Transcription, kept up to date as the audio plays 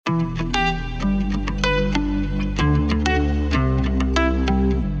Hey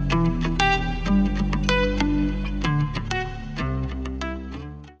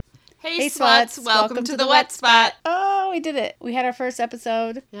sluts, welcome to the wet spot. Oh, we did it. We had our first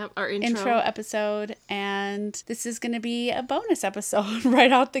episode. Yep, our intro episode, and this is going to be a bonus episode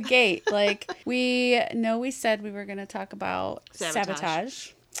right out the gate. Like, we said we were going to talk about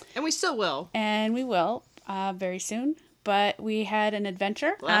sabotage. And we still will. And we will very soon. But we had an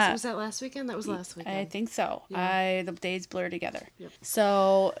adventure. Was that last weekend? That was last weekend. I think so. Yeah. The days blur together. Yep.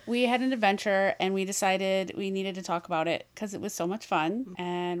 So we had an adventure, and we decided we needed to talk about it because it was so much fun,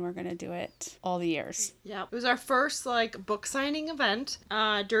 and we're going to do it all the years. Yeah. It was our first, book signing event.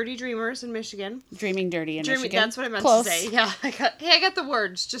 Dirty Dreamers in Michigan. Dreaming Dirty in Michigan. That's what I meant Close. to say. Yeah. I got the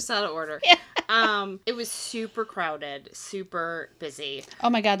words just out of order. Yeah. It was super crowded, super busy. Oh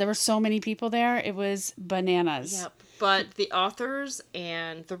my God, there were so many people there. It was bananas. Yep. But the authors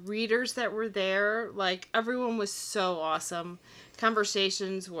and the readers that were there, everyone was so awesome.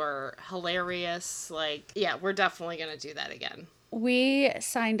 Conversations were hilarious. We're definitely going to do that again. We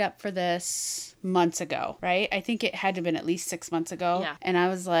signed up for this months ago, right? I think it had to have been at least 6 months ago. Yeah. And I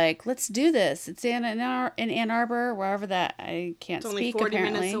was like, let's do this. It's in Ann Arbor, wherever that, I can't speak, It's only 40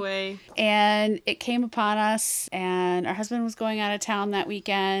 apparently. minutes away. And it came upon us, and our husband was going out of town that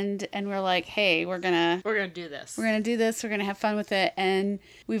weekend, and we're like, hey, we're gonna do this. We're going to do this. We're going to have fun with it. And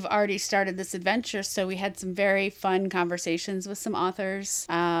we've already started this adventure, so we had some very fun conversations with some authors.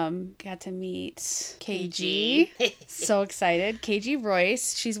 Got to meet KG. So excited. KG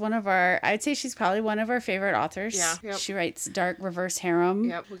Royce. She's I'd say she's probably one of our favorite authors. Yeah. Yep. She writes dark reverse harem.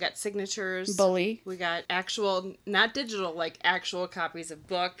 Yep. We got signatures. Bully. We got actual, not digital, actual copies of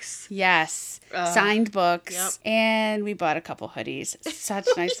books. Yes. Signed books. Yep. And we bought a couple hoodies. Such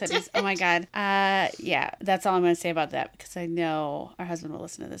nice hoodies. Oh my God. Yeah. That's all I'm going to say about that, because I know our husband will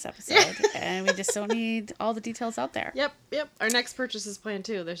listen to this episode. And we just don't need all the details out there. Yep. Our next purchase is planned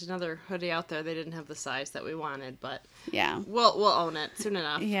too. There's another hoodie out there. They didn't have the size that we wanted, but yeah, we'll own it soon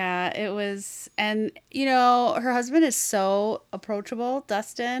enough. Yeah, it was. And her husband is so approachable,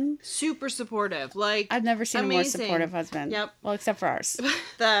 Dustin. Super supportive. I've never seen amazing. A more supportive husband. Yep. Well, except for ours.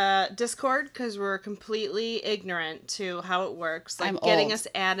 The Discord, because we're completely ignorant to how it works. I'm getting old. us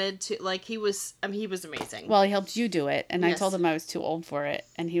added to, he was amazing. Well, he helped you do it, and Yes. I told him I was too old for it,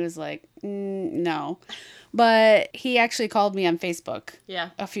 and he was like, no. But he actually called me on Facebook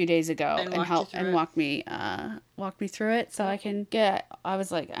a few days ago and walked me through it, so I can I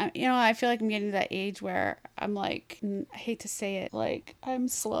was like, I feel like I'm getting to that age where I'm like, I hate to say it, I'm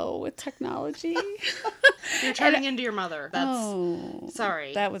slow with technology. You're turning into your mother.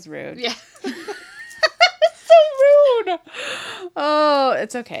 Sorry. That was rude. Yeah. So rude. Oh,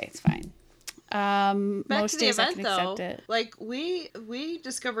 it's okay. It's fine. Back Most to the days event, I can though, accept it. We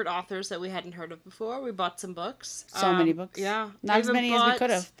discovered authors that we hadn't heard of before. We bought some books. So many books. Yeah. Not as many as we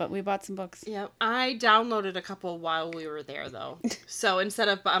could have, but we bought some books. Yeah. I downloaded a couple while we were there, though. So instead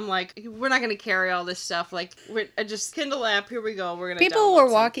of, I'm like, we're not going to carry all this stuff. I just Kindle app, here we go. We're going to People were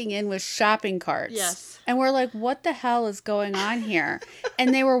walking in with shopping carts. Yes. And we're like, what the hell is going on here?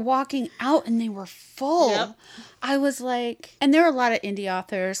 And they were walking out and they were full. Yep. I was like, and there were a lot of indie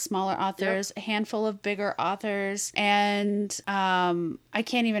authors, smaller authors, a handful of bigger authors. And I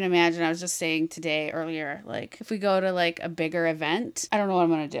can't even imagine. I was just saying earlier, if we go to a bigger event, I don't know what I'm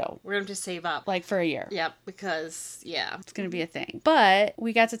going to do. We're going to save up. For a year. Yep, because, yeah. It's going to be a thing. But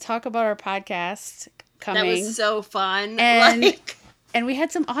we got to talk about our podcast coming. That was so fun. And we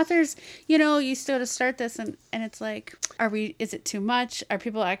had some authors, you still to start this and it's like, is it too much? Are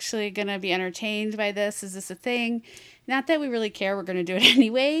people actually going to be entertained by this? Is this a thing? Not that we really care. We're going to do it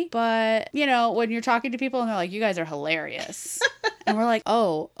anyway. But, when you're talking to people and they're like, you guys are hilarious. And we're like,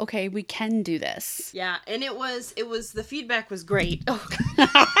 oh, okay, we can do this. Yeah. And the feedback was great. Oh,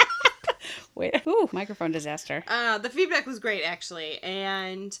 Wait, ooh, microphone disaster. The feedback was great, actually.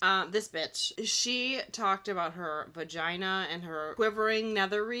 And this bitch, she talked about her vagina and her quivering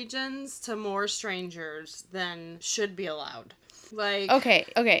nether regions to more strangers than should be allowed.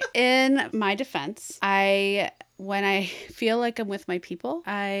 Okay. In my defense, when I feel like I'm with my people,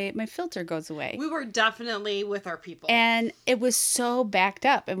 my filter goes away. We were definitely with our people. And it was so backed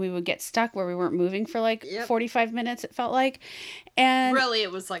up, and we would get stuck where we weren't moving for 45 minutes, it felt like. And really,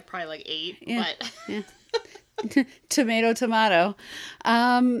 it was probably 8, but... Yeah. Tomato.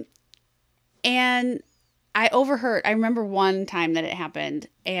 And I remember one time that it happened,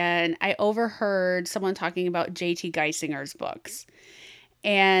 and I overheard someone talking about J.T. Geisinger's books.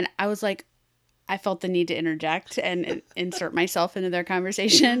 And I was like, I felt the need to interject and insert myself into their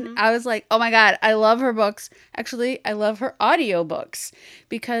conversation. I was like, oh my God, I love her books. Actually, I love her audiobooks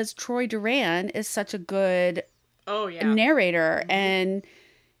because Troy Duran is such a good narrator and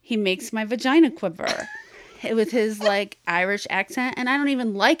he makes my vagina quiver with his like Irish accent. And I don't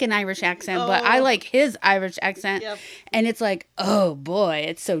even like an Irish accent, but I like his Irish accent. Yep. And it's like, oh boy,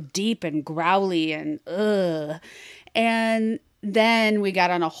 it's so deep and growly and ugh. And then we got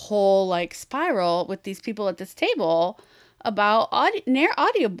on a whole like spiral with these people at this table about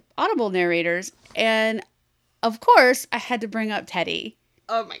audible narrators. And of course, I had to bring up Teddy.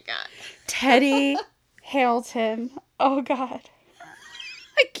 Oh my God. Teddy Hamilton. Oh God.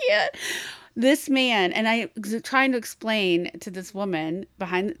 I can't. This man, and I was trying to explain to this woman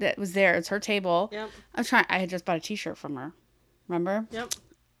behind that was there, it's her table. Yep. I had just bought a t-shirt from her. Remember? Yep.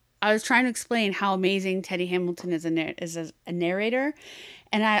 I was trying to explain how amazing Teddy Hamilton is a narrator,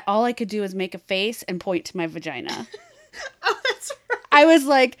 and all I could do was make a face and point to my vagina. Oh, that's right. I was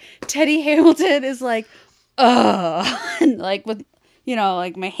like, Teddy Hamilton is like, ugh, and like with,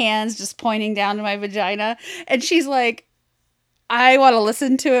 like my hands just pointing down to my vagina, and she's like, I want to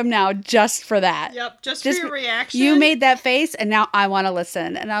listen to him now just for that. Yep, just for your reaction. You made that face, and now I want to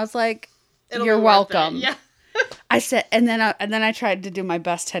listen. And I was like, "You're welcome." Yeah. I said, and then I tried to do my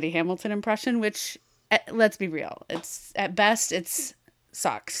best Teddy Hamilton impression, which, let's be real, it's at best it's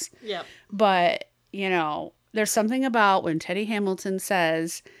sucks. Yep. But there's something about when Teddy Hamilton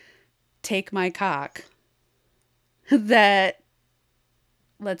says, "Take my cock," that,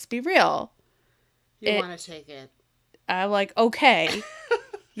 let's be real, You want to take it. I'm like, okay.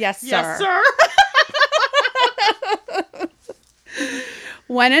 Yes, sir. Yes, sir.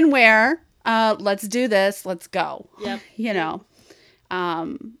 When and where, let's do this. Let's go. Yep.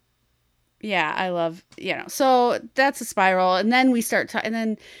 Yeah, I love, so that's a spiral. And then we start talking, and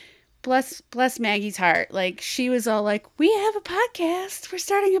then bless Maggie's heart. Like, she was all like, we have a podcast. We're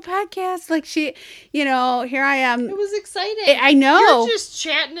starting a podcast. Like, she, here I am. It was exciting. I know. You're just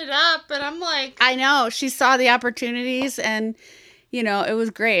chatting it up, and I'm like. I know. She saw the opportunities, and, it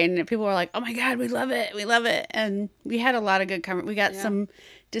was great. And people were like, oh my God, we love it. We love it. And we had a lot of good we got some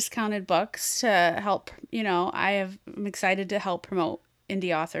discounted books to help, I'm excited to help promote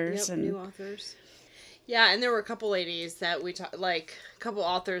indie authors. Yep, and new authors. Yeah, and there were a couple ladies that we like a couple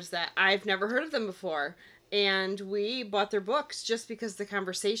authors that I've never heard of them before, and we bought their books just because the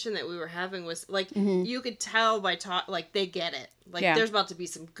conversation that we were having was like you could tell by like they get it. Like there's about to be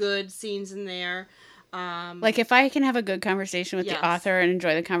some good scenes in there. Like if I can have a good conversation with the author and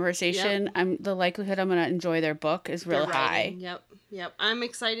enjoy the conversation, the likelihood I'm going to enjoy their book is real high. Yep. I'm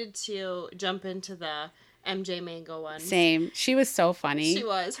excited to jump into the MJ Mango one. Same. She was so funny. She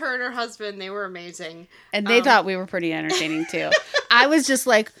was. Her and her husband, they were amazing. And they thought we were pretty entertaining too. I was just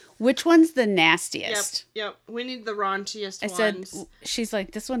like, which one's the nastiest? Yep. We need the raunchiest ones. She's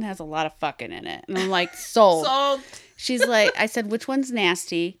like, this one has a lot of fucking in it. And I'm like, sold. Sold. She's like, I said, which one's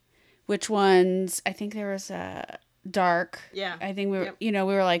nasty? Which one's, I think there was a dark. Yeah. I think we were,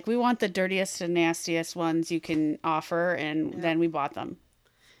 we were like, we want the dirtiest and nastiest ones you can offer. And then we bought them.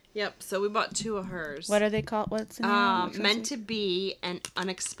 Yep, so we bought 2 of hers. What are they called? What's the name? Meant to Be and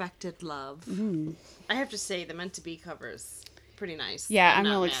Unexpected Love. Mm. I have to say, the Meant to Be cover's pretty nice. Yeah, I'm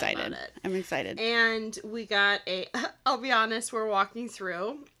real excited. I'm excited. And we got I'll be honest, we're walking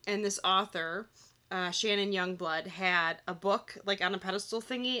through, and this author, Shannon Youngblood, had a book, like, on a pedestal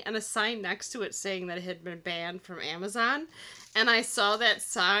thingy, and a sign next to it saying that it had been banned from Amazon. And I saw that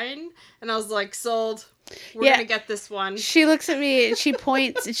sign, and I was like, sold. We're going to get this one. She looks at me, and she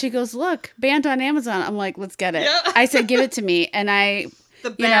points, and she goes, look, banned on Amazon. I'm like, let's get it. Yeah. I said, give it to me. And I'm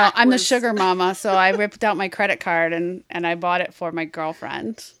the sugar mama, so I ripped out my credit card, and I bought it for my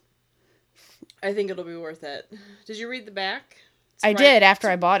girlfriend. I think it'll be worth it. Did you read the back? I did after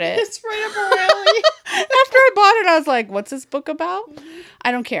I bought it. It's right up our alley. After I bought it, I was like, what's this book about?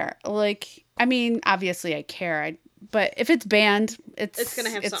 I don't care. Like, I mean, obviously I care. But if it's banned, it's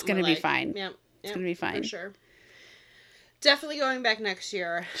going to be fine. Yep. It's going to be fine. For sure. Definitely going back next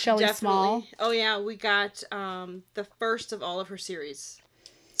year. Shelley Small. Oh, yeah. We got the first of all of her series.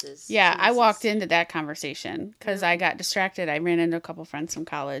 Yeah, I walked into that conversation because I got distracted. I ran into a couple friends from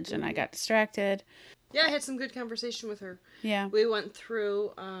college and I got distracted. Yeah, I had some good conversation with her. Yeah. We went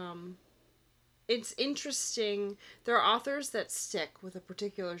through, it's interesting. There are authors that stick with a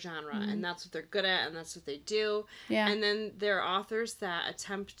particular genre, and that's what they're good at, and that's what they do. Yeah. And then there are authors that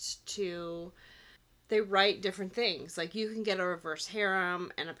attempt to, they write different things. Like, you can get a reverse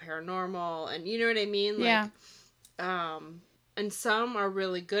harem and a paranormal, and you know what I mean? Like, yeah. And some are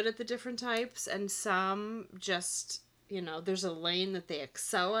really good at the different types, and some just there's a lane that they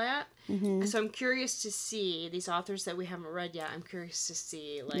excel at. Mm-hmm. So I'm curious to see these authors that we haven't read yet. I'm curious to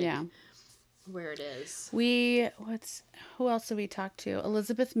see, where it is. Who else did we talk to?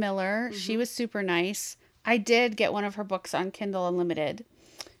 Elizabeth Miller. Mm-hmm. She was super nice. I did get one of her books on Kindle Unlimited.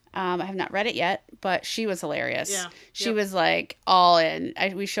 I have not read it yet, but she was hilarious. Yeah. She was like all in. I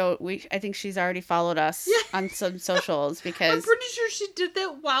think she's already followed us on some socials because I'm pretty sure she did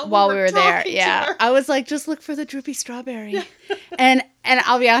that while we were there. Yeah. I was like, just look for the droopy strawberry. and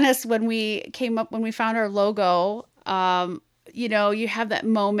I'll be honest, when we found our logo, you have that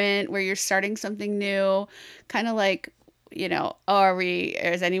moment where you're starting something new, kind of like,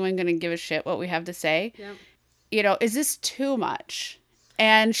 is anyone going to give a shit what we have to say? Yep. Is this too much?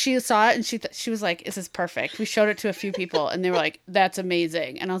 And she saw it and she was like, this is perfect. We showed it to a few people and they were like, that's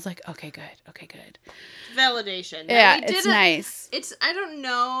amazing. And I was like, okay, good. Validation. Yeah, it's nice. I don't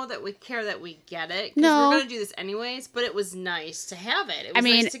know that we care that we get it. No. We're going to do this anyways, but it was nice to have it. It was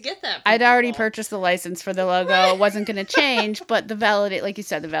nice to get that. I'd already purchased the license for the logo. It wasn't going to change, but like you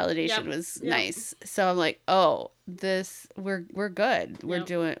said, the validation was nice. So I'm like, we're good.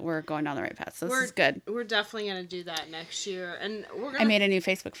 We're going down the right path. So this is good. We're definitely going to do that next year. And I made a new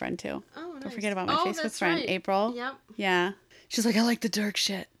Facebook friend too. Oh, nice. Don't forget about my Facebook friend, right. April. Yep. Yeah. She's like, I like the dark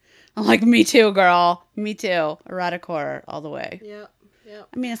shit. I'm like, me too, girl. Me too. Erotic horror all the way. Yep.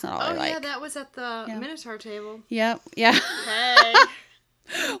 I mean, it's not all I like. Oh, yeah, that was at the Minotaur table. Yep. Yeah. Hey.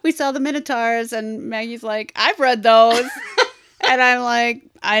 We saw the Minotaurs, and Maggie's like, I've read those. And I'm like,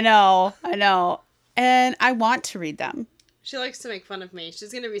 I know. And I want to read them. She likes to make fun of me.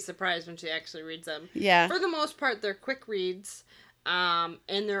 She's going to be surprised when she actually reads them. Yeah. For the most part, they're quick reads. And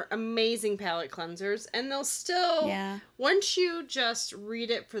they're amazing palate cleansers. And they'll still, once you just read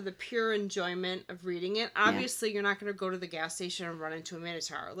it for the pure enjoyment of reading it, obviously you're not going to go to the gas station and run into a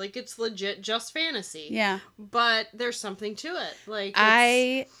Minotaur. Like, it's legit just fantasy. Yeah. But there's something to it. Like,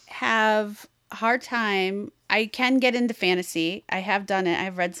 I have a hard time. I can get into fantasy. I have done it.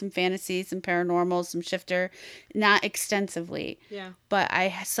 I've read some fantasy, some paranormal, some shifter, not extensively. Yeah. But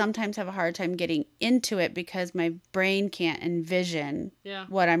I sometimes have a hard time getting into it because my brain can't envision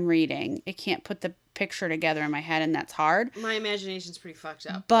what I'm reading. It can't put the picture together in my head, and that's hard. My imagination's pretty fucked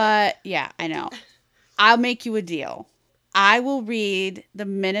up. But, yeah, I know. I'll make you a deal. I will read the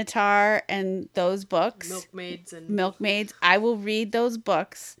Minotaur and those books. Milkmaids. I will read those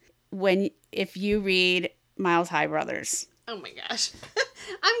books if you read Miles High Brothers. Oh my gosh.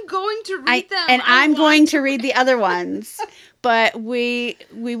 I'm going to read them. And I'm going to read the other ones. But we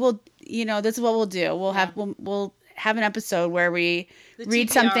will, this is what we'll do. We'll have an episode where we read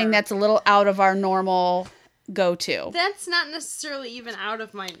something that's a little out of our normal go-to. That's not necessarily even out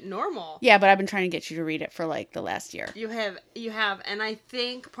of my normal. Yeah, but I've been trying to get you to read it for like the last year. You have, and I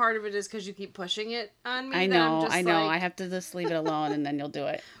think part of it is because you keep pushing it on me. I know. I have to just leave it alone, and then you'll do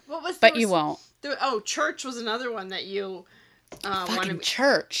it. But you won't. Church was another one that you fucking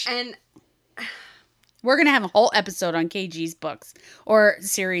Church. And we're gonna have a whole episode on KG's books or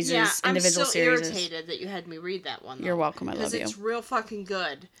series, individual series. I'm so irritated that you had me read that one. You're welcome. I love you. Because it's real fucking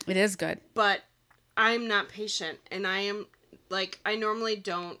good. It is good. But I'm not patient, and I am I normally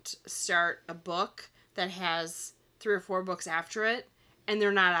don't start a book that has 3 or 4 books after it, and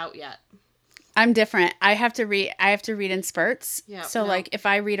they're not out yet. I'm different. I have to read in spurts. Yeah. So if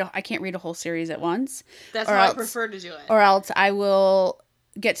I read I can't read a whole series at once. That's how I prefer to do it. Or else I will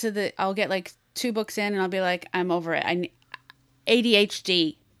I'll get like 2 books in and I'll be like, I'm over it.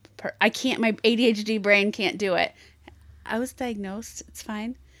 ADHD. My ADHD brain can't do it. I was diagnosed. It's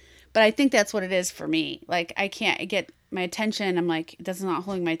fine. But I think that's what it is for me. Like, I can't get my attention. I'm like, that's not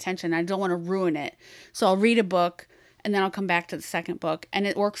holding my attention. I don't want to ruin it. So I'll read a book, and then I'll come back to the second book, and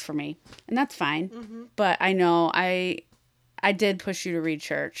it works for me. And that's fine. Mm-hmm. But I know I did push you to read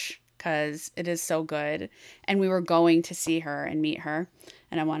Church, because it is so good. And we were going to see her and meet her,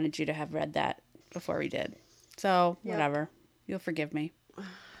 and I wanted you to have read that before we did. So, whatever. You'll forgive me.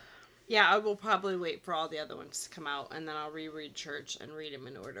 Yeah, I will probably wait for all the other ones to come out, and then I'll reread Church and read them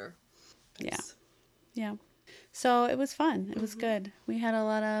in order. Yeah. So it was fun. It was good. We had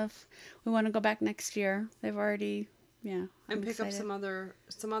we want to go back next year. They've already, and pick excited. Up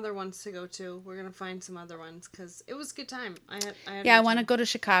some other ones to go to. We're going to find some other ones, because it was a good time. I want to go to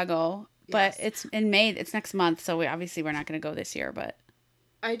Chicago, but it's in May. It's next month, so we're not going to go this year, but.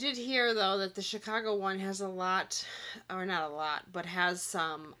 I did hear, though, that the Chicago one has a lot, or not a lot, but has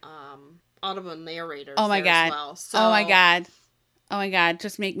some audible narrators as well. So, Oh, my God.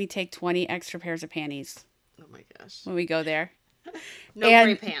 Just make me take 20 extra pairs of panties. Oh, my gosh. When we go there. No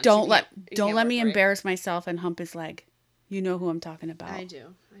gray pants. Don't let me embarrass myself and hump his leg. You know who I'm talking about. I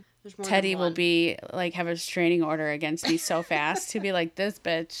do. There's more Teddy than will one. be like have a restraining order against me so fast to be like, this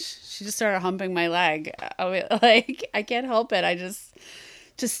bitch, she just started humping my leg. Like, I can't help it. I just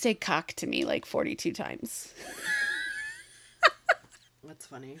say cock to me like 42 times. That's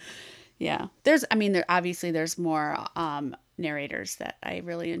funny. Yeah. Obviously there's more narrators that I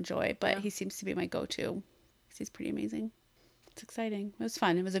really enjoy, but he seems to be my go-to. He's pretty amazing. It's exciting. It was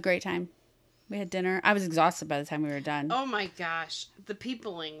fun. It was a great time. We had dinner. I was exhausted by the time we were done. Oh my gosh. The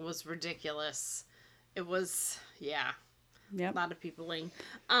peopling was ridiculous. It was, yeah. Yep. A lot of peopling.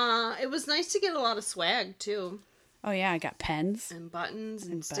 It was nice to get a lot of swag, too. Oh, yeah. I got pens. And buttons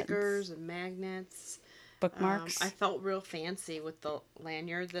and stickers and magnets. Bookmarks. I felt real fancy with the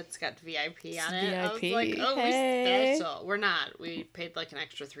lanyard that's got VIP on it. I was VIP. like, oh, Hey. we're special. We're not. We paid like an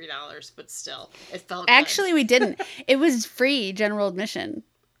extra $3, but still, it felt Actually, good. we didn't. It was free general admission.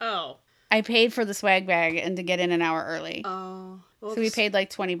 Oh. I paid for the swag bag and to get in an hour early. Oh. Well, So we paid like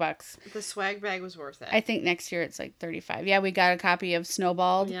 $20. The swag bag was worth it. I think next year it's like $35. Yeah, we got a copy of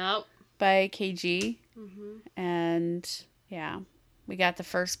Snowballed Yep. by KG. Mm-hmm. And yeah, we got the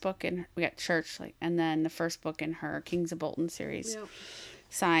first book and we got Church, and then the first book in her Kings of Bolton series. Yep.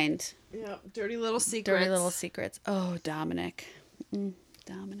 Signed. Yep. Dirty Little Secrets. Dirty Little Secrets. Oh, Dominic.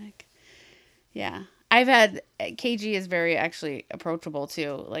 Dominic. Yeah. KG is very actually approachable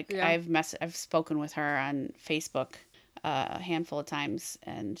too. Like I've spoken with her on Facebook a handful of times,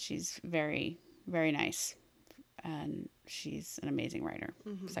 and she's very, very nice. And she's an amazing writer.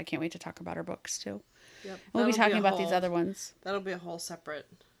 Mm-hmm. So I can't wait to talk about her books too. Yep. We'll be talking about these other ones. That'll be a whole separate.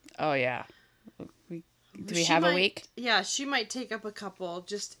 Oh yeah. Do we have a week? Yeah, she might take up a couple.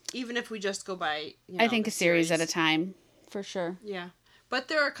 Just even if we just go by. I think a series at a time, for sure. Yeah, but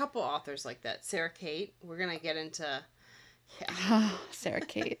there are a couple authors like that. Sarah Kate. We're gonna get into. Yeah. Sarah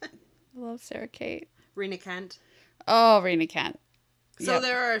Kate. I love Sarah Kate. Rena Kent. Oh, Rena Kent. So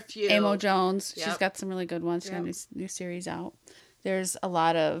there are a few. Amo Jones. Yep. She's got some really good ones. She's got a Yep. new series out. There's a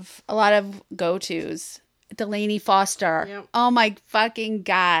lot of go-tos. Delaney Foster. Yep. Oh my fucking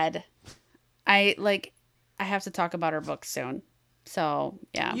God. I have to talk about her books soon. So,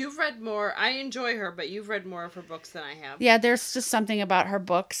 yeah. You've read more. I enjoy her, but you've read more of her books than I have. Yeah, there's just something about her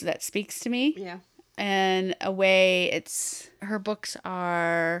books that speaks to me. Yeah. And a way her books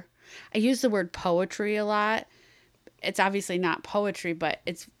are, I use the word poetry a lot. It's obviously not poetry, but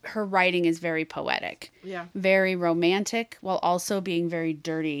her writing is very poetic. Yeah. Very romantic while also being very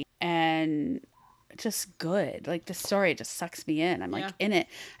dirty and just good. Like the story just sucks me in. I'm like in it.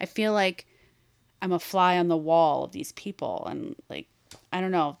 I feel like I'm a fly on the wall of these people, and like, I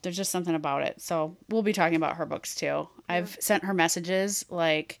don't know. There's just something about it. So we'll be talking about her books too. Yeah. I've sent her messages.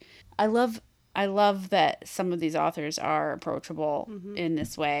 Like, I love that some of these authors are approachable in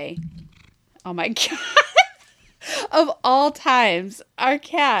this way. Oh my God. Of all times, our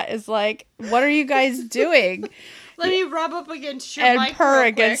cat is like, what are you guys doing? Let me rub up against your mic mic and purr real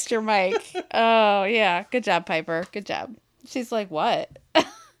against quick. your mic. Oh, yeah. Good job, Piper. Good job. She's like, what?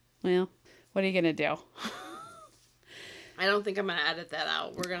 Well, what are you going to do? I don't think I'm going to edit that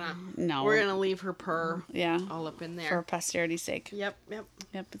out. We're going to leave her purr all up in there. For posterity's sake. Yep.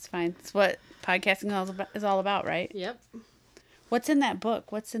 Yep, it's fine. It's what podcasting is all about, right? Yep. What's in that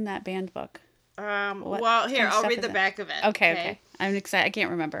book? What's in that band book? Well, here, I'll read the back of it. Okay. I'm excited. I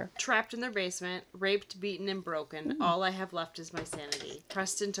can't remember. Trapped in their basement, raped, beaten, and broken. All I have left is my sanity.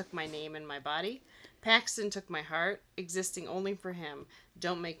 Preston took my name and my body. Paxton took my heart, existing only for him.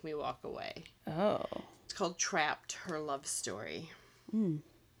 Don't make me walk away. Oh. It's called Trapped, her love story.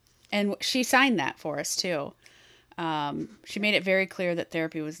 And she signed that for us, too. She made it very clear that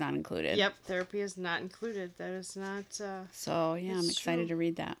therapy was not included. Yep, therapy is not included. That is not... So, yeah, I'm excited to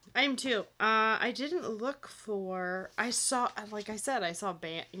read that. I am, too. I didn't look for... I saw, like I said, I saw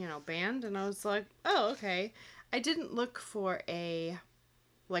band, and I was like, oh, okay. I didn't look for a,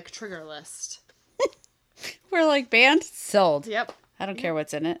 trigger list. We're like, band? Sold. Yep. I don't care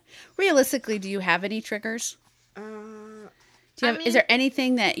what's in it. Realistically, do you have any triggers? Is there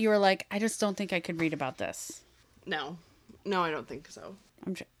anything that you were like, I just don't think I could read about this? No, I don't think so.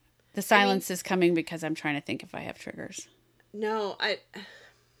 The silence is coming because I'm trying to think if I have triggers. No,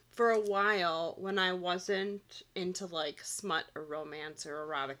 for a while when I wasn't into smut or romance or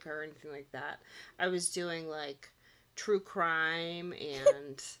erotica or anything like that, I was doing true crime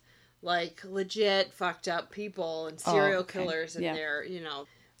and legit fucked up people and serial killers and their,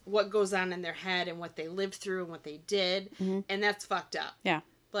 what goes on in their head and what they lived through and what they did. Mm-hmm. And that's fucked up. Yeah.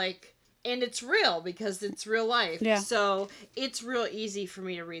 And it's real because it's real life. Yeah. So it's real easy for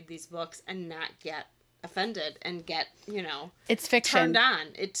me to read these books and not get offended and get, it's fiction. Turned on.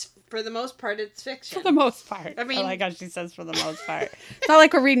 It's For the most part, it's fiction. For the most part. I mean, oh my gosh, she says for the most part. It's not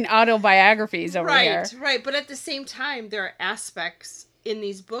like we're reading autobiographies over here. Right. But at the same time, there are aspects in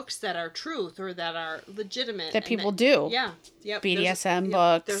these books that are truth or that are legitimate. That people do. Yeah. Yep. BDSM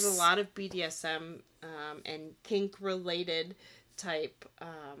books. There's a lot of BDSM and kink-related type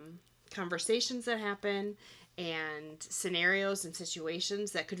conversations that happen and scenarios and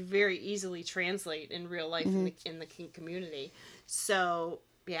situations that could very easily translate in real life in the kink community. So,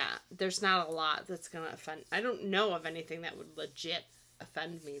 yeah, there's not a lot that's going to offend. I don't know of anything that would legit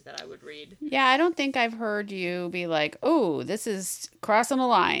offend me that I would read. Yeah, I don't think I've heard you be like, oh, this is crossing a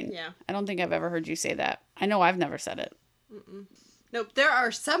line. Yeah. I don't think I've ever heard you say that. I know I've never said it. Mm-mm. Nope, there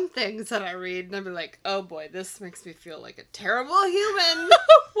are some things that I read and I'm like, oh boy, this makes me feel like a terrible human.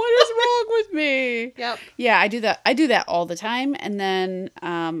 What is wrong with me? Yep. Yeah, I do that. I do that all the time. And then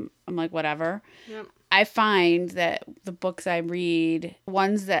I'm like, whatever. Yep. I find that the books I read,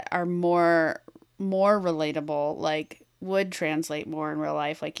 ones that are more relatable, like would translate more in real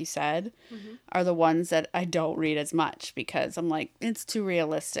life, like you said, are the ones that I don't read as much because I'm like, it's too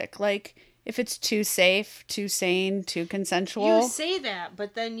realistic. Like, if it's too safe, too sane, too consensual. You say that,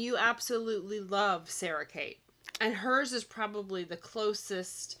 but then you absolutely love Sarah Kate. And hers is probably the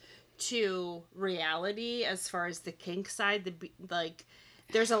closest to reality as far as the kink side.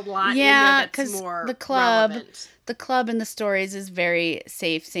 There's a lot in there that's more relevant. The club in the stories is very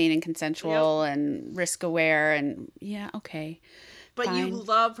safe, sane, and consensual and risk aware. And yeah, okay. But fine. You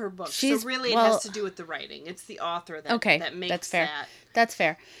love her books. So really it has to do with the writing. It's the author that makes that's fair. that. That's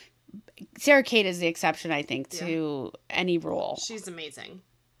fair. Sarah Kate is the exception, I think, to any rule. She's amazing.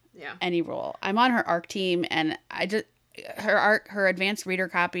 Yeah. Any rule. I'm on her ARC team, and her advanced reader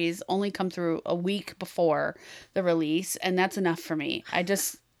copies only come through a week before the release, and that's enough for me. I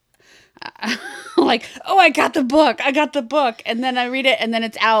just like, oh, I got the book, and then I read it, and then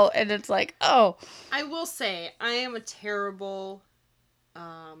it's out, and it's like, oh. I will say, I am a terrible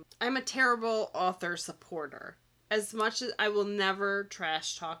author supporter. As much as I will never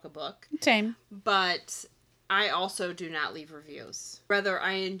trash talk a book. Same. But I also do not leave reviews. Whether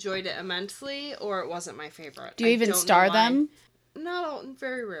I enjoyed it immensely or it wasn't my favorite. Do you even star them? No,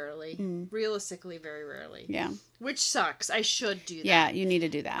 very rarely. Realistically, very rarely. Yeah. Which sucks. I should do that. Yeah, you need to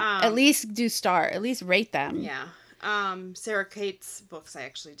do that. At least do star. At least rate them. Yeah. Sarah Kate's books I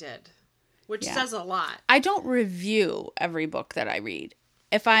actually did. Which says a lot. I don't review every book that I read.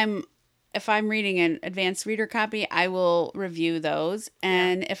 If I'm reading an advanced reader copy, I will review those.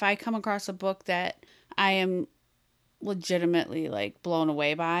 And if I come across a book that I am legitimately like blown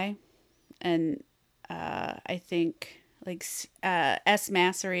away by, and I think like S.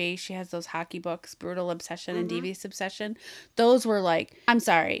 Massery, she has those hockey books, Brutal Obsession and Devious Obsession. Those were like, I'm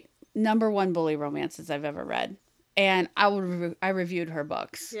sorry, #1 bully romances I've ever read. And I reviewed her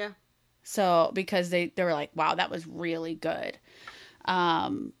books. Yeah. So because they were like, wow, that was really good.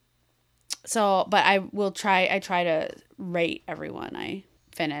 So, but I try to rate everyone I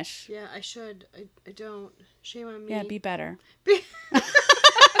finish. Yeah, I should. I don't. Shame on me. Yeah, be better.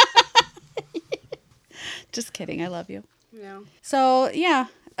 Just kidding. I love you. Yeah. So, yeah,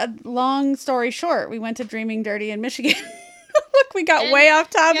 a long story short, we went to Dreaming Dirty in Michigan. Look, we got way off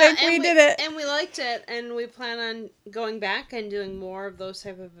topic. Yeah, we did it. And we liked it, and we plan on going back and doing more of those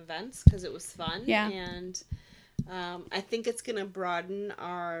type of events because it was fun. Yeah. And I think it's going to broaden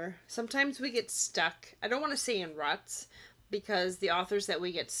our... Sometimes we get stuck. I don't want to say in ruts, because the authors that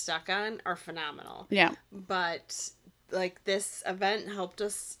we get stuck on are phenomenal. Yeah. But, like, this event helped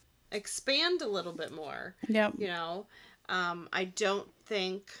us expand a little bit more. Yep. You know? I don't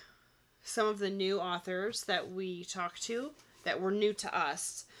think some of the new authors that we talk to that were new to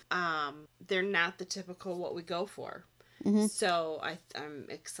us, they're not the typical what we go for. Mm-hmm. So I'm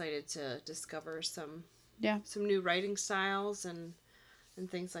excited to discover some new writing styles and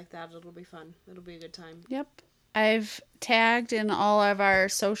things like that. It'll be fun. It'll be a good time. Yep. I've tagged in all of our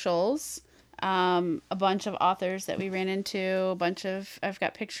socials a bunch of authors that we ran into, I've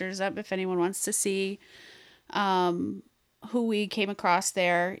got pictures up if anyone wants to see who we came across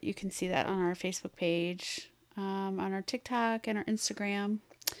there. You can see that on our Facebook page, on our TikTok and our Instagram.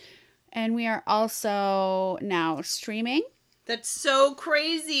 And we are also now streaming. That's so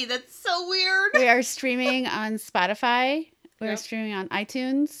crazy. That's so weird. We are streaming on Spotify. We are streaming on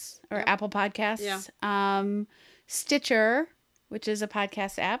iTunes or Apple Podcasts. Yeah. Stitcher, which is a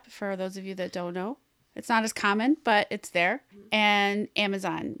podcast app for those of you that don't know. It's not as common, but it's there. And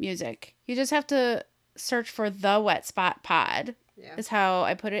Amazon Music. You just have to search for The Wet Spot Pod. Yeah. Is how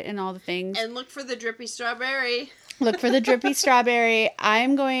I put it in all the things. And look for the drippy strawberry. Look for the drippy strawberry.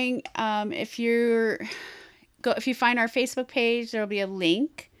 I'm going, if you find our Facebook page, there'll be a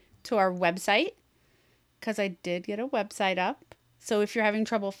link to our website, because I did get a website up. So if you're having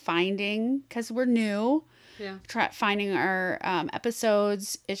trouble finding, because we're new, finding our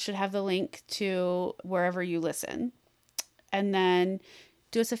episodes, it should have the link to wherever you listen. And then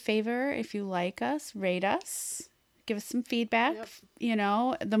do us a favor, if you like us, rate us, give us some feedback. Yep. You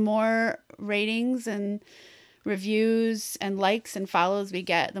know, the more ratings and reviews and likes and follows we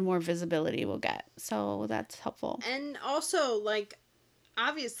get, the more visibility we'll get. So that's helpful. And also, like,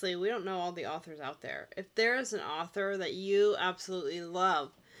 obviously, we don't know all the authors out there. If there is an author that you absolutely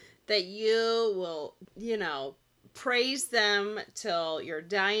love, that you will, you know, praise them till your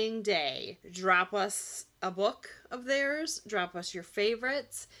dying day, drop us a book of theirs, drop us your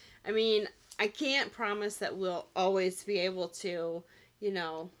favorites. I mean, I can't promise that we'll always be able to, you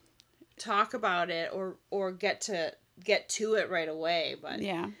know, talk about it or get to it right away, but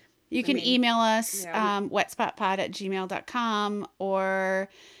yeah, you can email us wetspotpod@gmail.com, or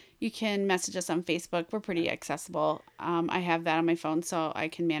you can message us on Facebook. We're pretty accessible. I have that on my phone, so I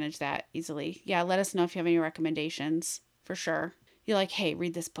can manage that easily. Yeah, let us know if you have any recommendations, for sure. You're like, hey,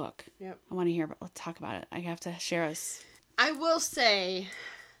 read this book. Yep. I want to hear about it. Let's talk about it. I have to share us. I will say,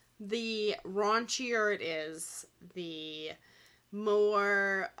 the raunchier it is, the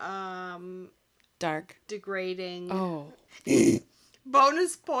more dark, degrading. Oh.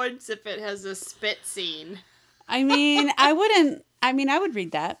 Bonus points if it has a spit scene. I mean, I would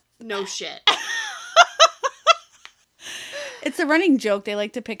read that. No shit. It's a running joke. They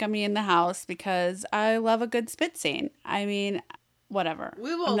like to pick on me in the house because I love a good spit scene. I mean, whatever.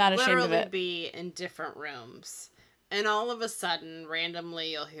 We will I'm not ashamed of literally it. be in different rooms, and all of a sudden,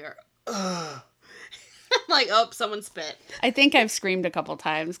 randomly, you'll hear, ugh. Like, oh, someone spit. I think I've screamed a couple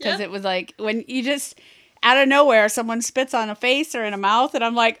times because it was like when you just, out of nowhere, someone spits on a face or in a mouth, and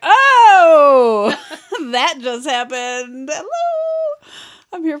I'm like, oh, that just happened. Hello.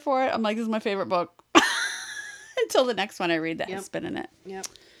 I'm here for it. I'm like, this is my favorite book. Until the next one I read that has spit in it. Yep.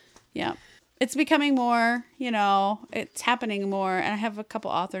 Yeah. It's becoming more, you know, it's happening more. And I have a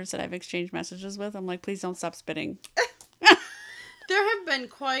couple authors that I've exchanged messages with. I'm like, please don't stop spitting. There have been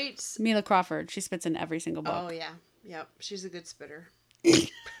quite... Mila Crawford. She spits in every single book. Oh, yeah. Yep. She's a good spitter.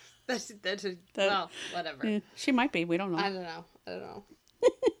 Well, whatever. She might be. We don't know. I don't know.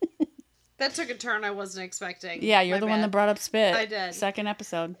 That took a turn I wasn't expecting. Yeah, you're the one that brought up spit. I did. Second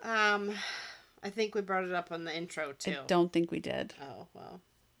episode. I think we brought it up on the intro, too. I don't think we did. Oh, well.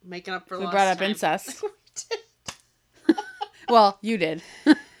 Making up for we lost brought up time. incest. Well, you did.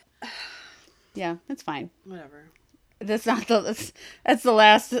 Yeah, it's fine. Whatever. That's not the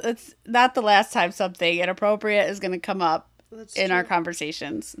last. It's not the last time something inappropriate is going to come up in our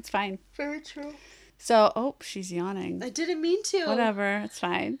conversations. It's fine. Very true. So, oh, she's yawning. I didn't mean to. Whatever. It's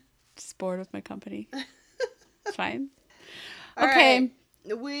fine. Just bored with my company. It's fine. All okay. Right.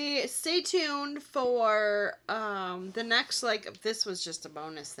 We stay tuned for the next, like, this was just a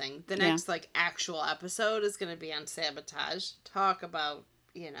bonus thing. The next, like, actual episode is going to be on sabotage. Talk about,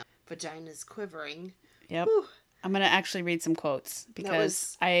 you know, vaginas quivering. Yep. Whew. I'm going to actually read some quotes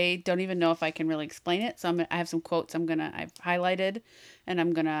because I don't even know if I can really explain it. So I have some quotes I've highlighted and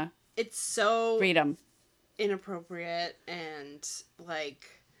I'm going to it's so read them. Inappropriate and, like,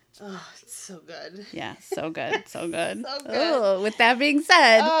 oh, it's so good. Yeah, so good. So good. So good. Oh, with that being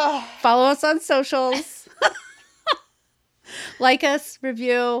said, follow us on socials. Like us,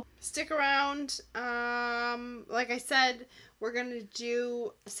 review. Stick around. Like I said, we're going to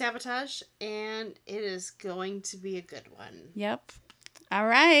do Sabotage, and it is going to be a good one. Yep. All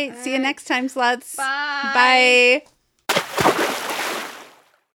right. See you next time, sluts. Bye. Bye.